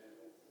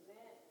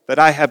 That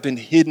I have been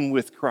hidden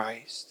with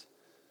Christ.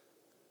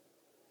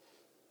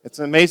 It's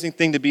an amazing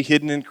thing to be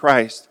hidden in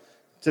Christ.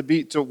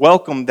 To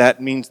welcome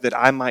that means that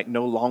I might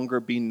no longer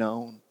be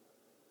known,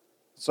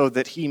 so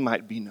that he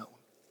might be known.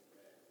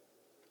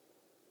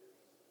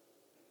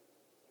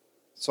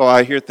 So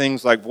I hear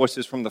things like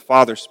voices from the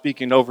Father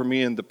speaking over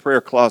me in the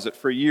prayer closet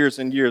for years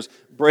and years,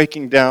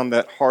 breaking down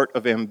that heart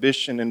of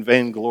ambition and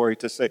vainglory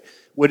to say,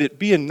 would it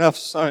be enough,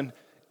 son,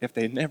 if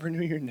they never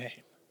knew your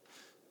name,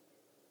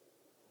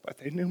 but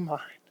they knew mine?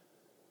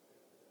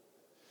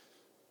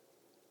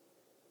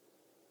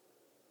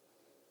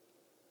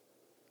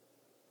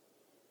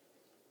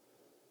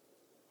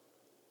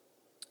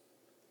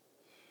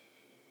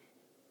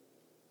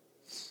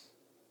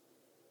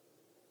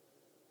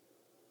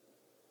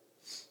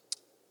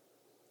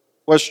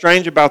 What's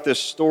strange about this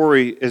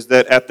story is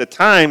that at the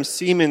time,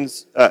 Simon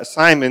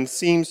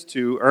seems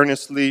to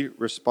earnestly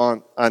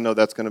respond. I know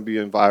that's going to be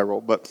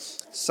viral, but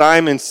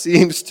Simon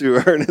seems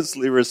to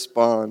earnestly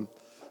respond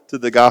to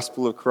the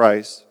gospel of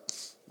Christ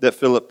that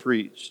Philip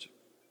preached.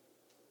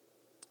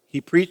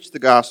 He preached the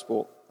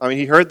gospel.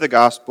 He heard the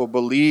gospel,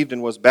 believed,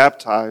 and was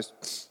baptized,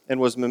 and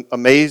was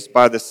amazed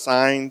by the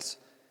signs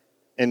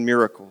and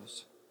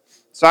miracles.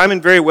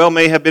 Simon very well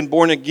may have been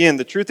born again.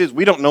 The truth is,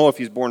 we don't know if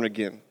he's born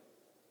again.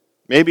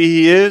 Maybe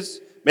he is.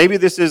 Maybe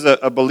this is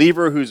a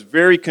believer who's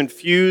very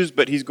confused,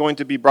 but he's going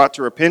to be brought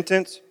to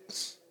repentance.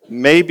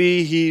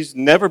 Maybe he's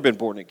never been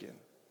born again.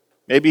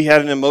 Maybe he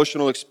had an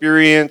emotional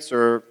experience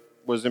or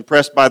was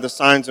impressed by the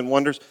signs and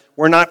wonders.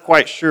 We're not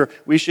quite sure.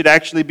 We should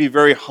actually be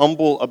very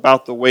humble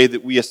about the way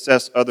that we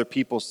assess other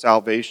people's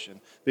salvation,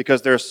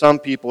 because there are some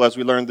people, as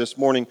we learned this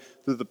morning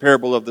through the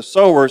parable of the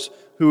sowers,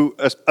 who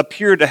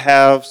appear to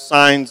have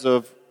signs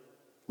of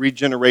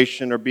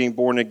regeneration or being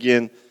born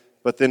again.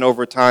 But then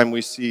over time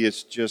we see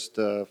it's just,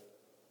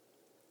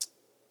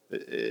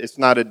 it's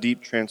not a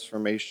deep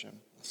transformation.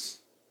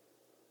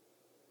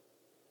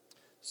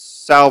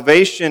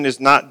 Salvation is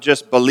not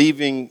just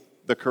believing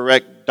the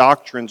correct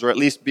doctrines, or at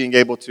least being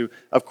able to,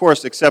 of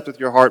course, accept with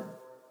your heart,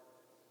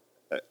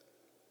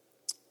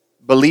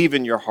 believe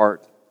in your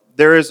heart.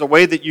 There is a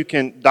way that you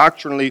can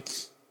doctrinally,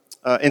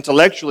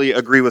 intellectually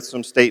agree with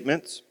some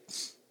statements,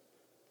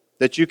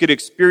 that you could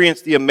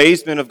experience the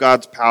amazement of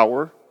God's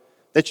power,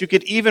 that you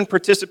could even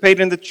participate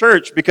in the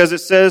church, because it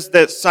says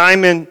that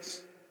Simon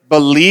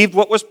believed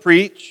what was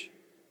preached,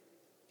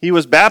 he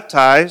was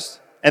baptized,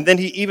 and then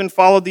he even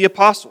followed the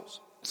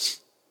apostles.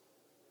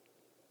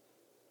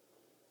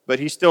 But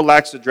he still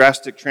lacks a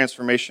drastic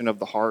transformation of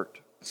the heart,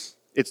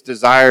 its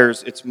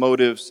desires, its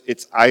motives,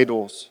 its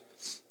idols.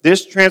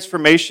 This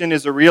transformation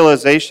is a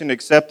realization,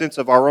 acceptance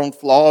of our own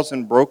flaws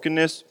and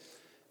brokenness,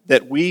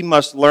 that we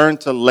must learn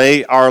to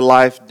lay our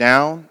life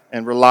down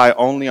and rely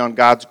only on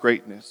God's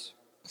greatness,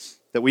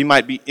 that we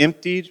might be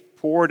emptied,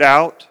 poured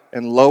out,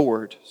 and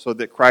lowered so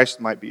that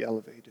Christ might be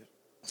elevated.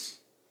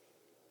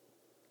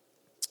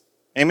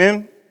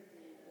 Amen?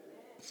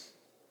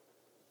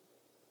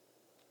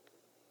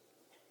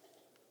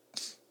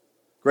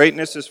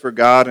 Greatness is for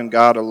God and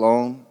God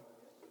alone.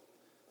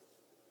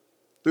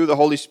 Through the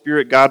Holy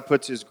Spirit, God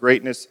puts His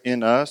greatness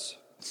in us.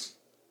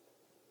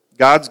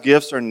 God's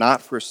gifts are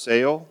not for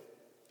sale.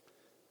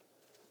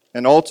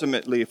 And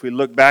ultimately, if we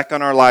look back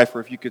on our life, or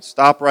if you could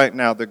stop right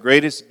now, the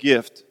greatest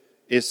gift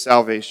is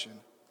salvation.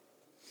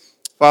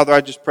 Father,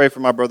 I just pray for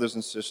my brothers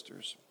and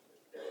sisters.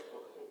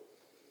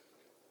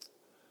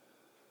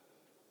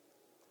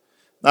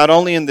 Not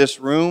only in this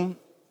room,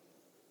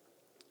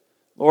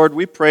 Lord,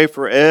 we pray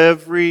for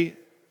every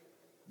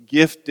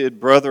gifted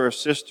brother or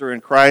sister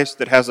in Christ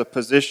that has a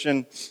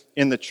position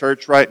in the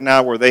church right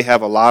now where they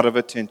have a lot of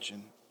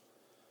attention.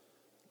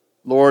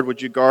 Lord,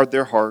 would you guard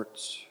their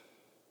hearts?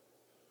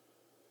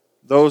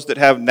 Those that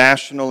have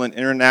national and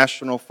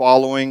international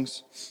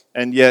followings,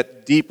 and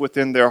yet deep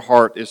within their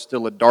heart is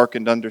still a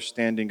darkened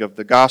understanding of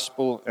the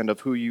gospel and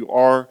of who you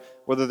are,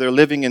 whether they're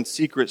living in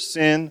secret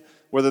sin,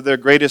 whether their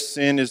greatest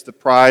sin is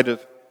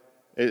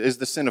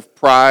the sin of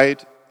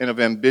pride and of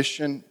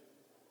ambition.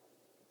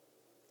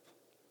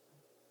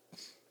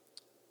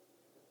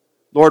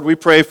 Lord, we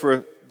pray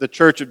for the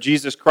Church of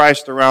Jesus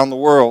Christ around the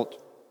world,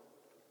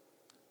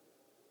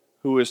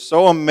 who is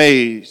so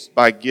amazed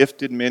by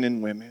gifted men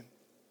and women.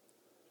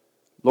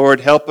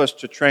 Lord, help us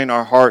to train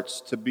our hearts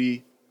to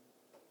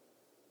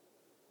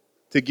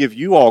give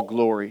you all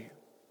glory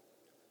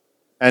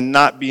and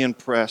not be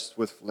impressed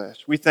with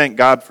flesh. We thank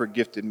God for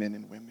gifted men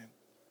and women.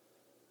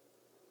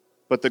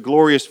 But the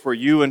glory is for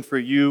you and for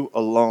you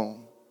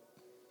alone.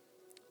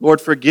 Lord,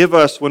 forgive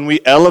us when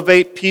we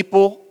elevate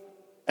people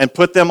and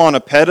put them on a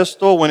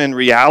pedestal when in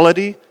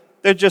reality,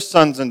 they're just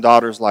sons and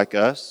daughters like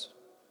us.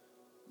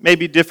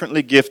 Maybe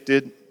differently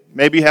gifted,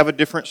 maybe have a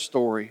different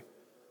story.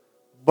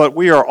 But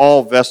we are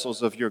all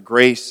vessels of your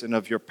grace and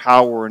of your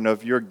power and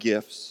of your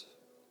gifts.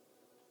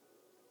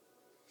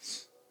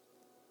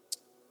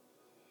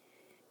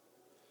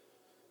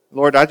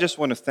 Lord, I just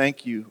want to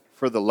thank you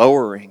for the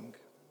lowering,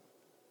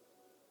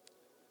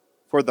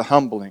 for the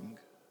humbling.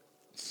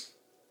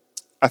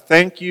 I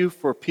thank you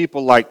for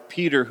people like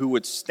Peter who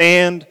would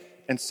stand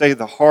and say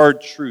the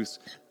hard truths.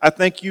 I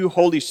thank you,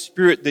 Holy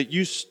Spirit, that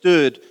you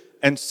stood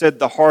and said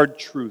the hard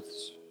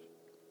truths.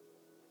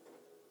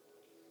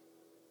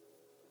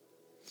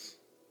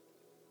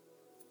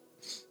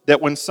 That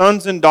when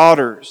sons and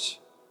daughters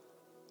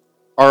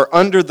are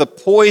under the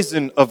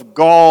poison of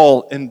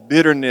gall and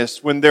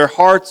bitterness, when their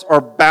hearts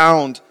are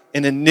bound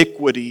in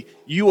iniquity,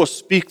 you will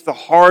speak the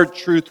hard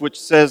truth which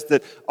says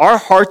that our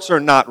hearts are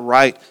not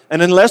right.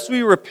 And unless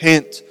we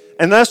repent,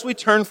 unless we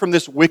turn from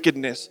this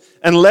wickedness,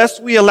 unless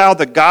we allow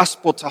the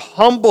gospel to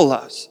humble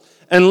us,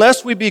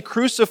 unless we be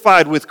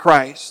crucified with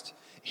Christ,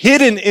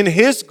 hidden in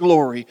His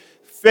glory,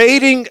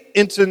 fading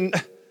into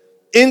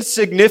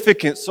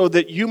insignificance so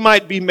that you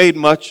might be made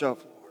much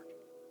of,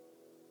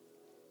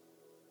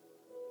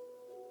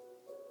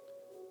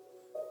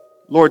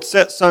 Lord,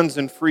 set sons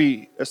and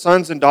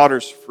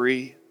daughters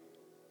free.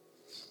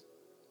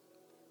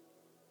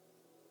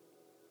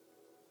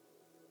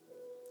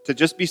 To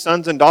just be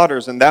sons and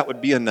daughters, and that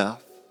would be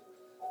enough.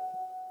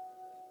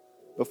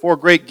 Before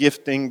great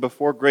gifting,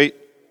 before great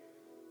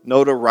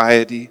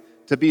notoriety,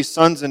 to be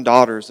sons and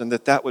daughters, and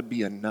that would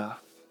be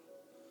enough.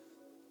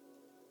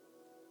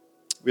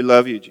 We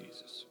love you,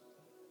 Jesus.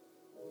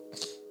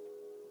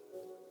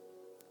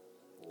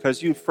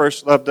 Because you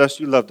first loved us,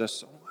 you loved us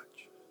so much.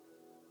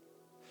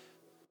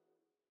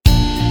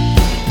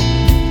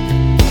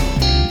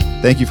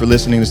 Thank you for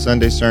listening to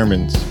Sunday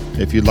Sermons.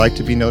 If you'd like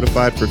to be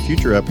notified for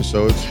future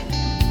episodes,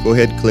 go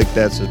ahead and click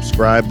that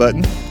subscribe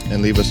button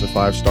and leave us a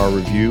 5-star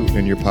review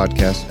in your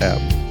podcast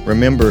app.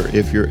 Remember,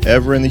 if you're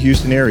ever in the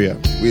Houston area,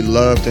 we'd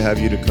love to have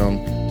you to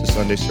come to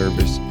Sunday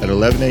service at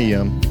 11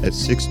 a.m. at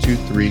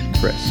 623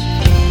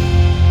 Kress.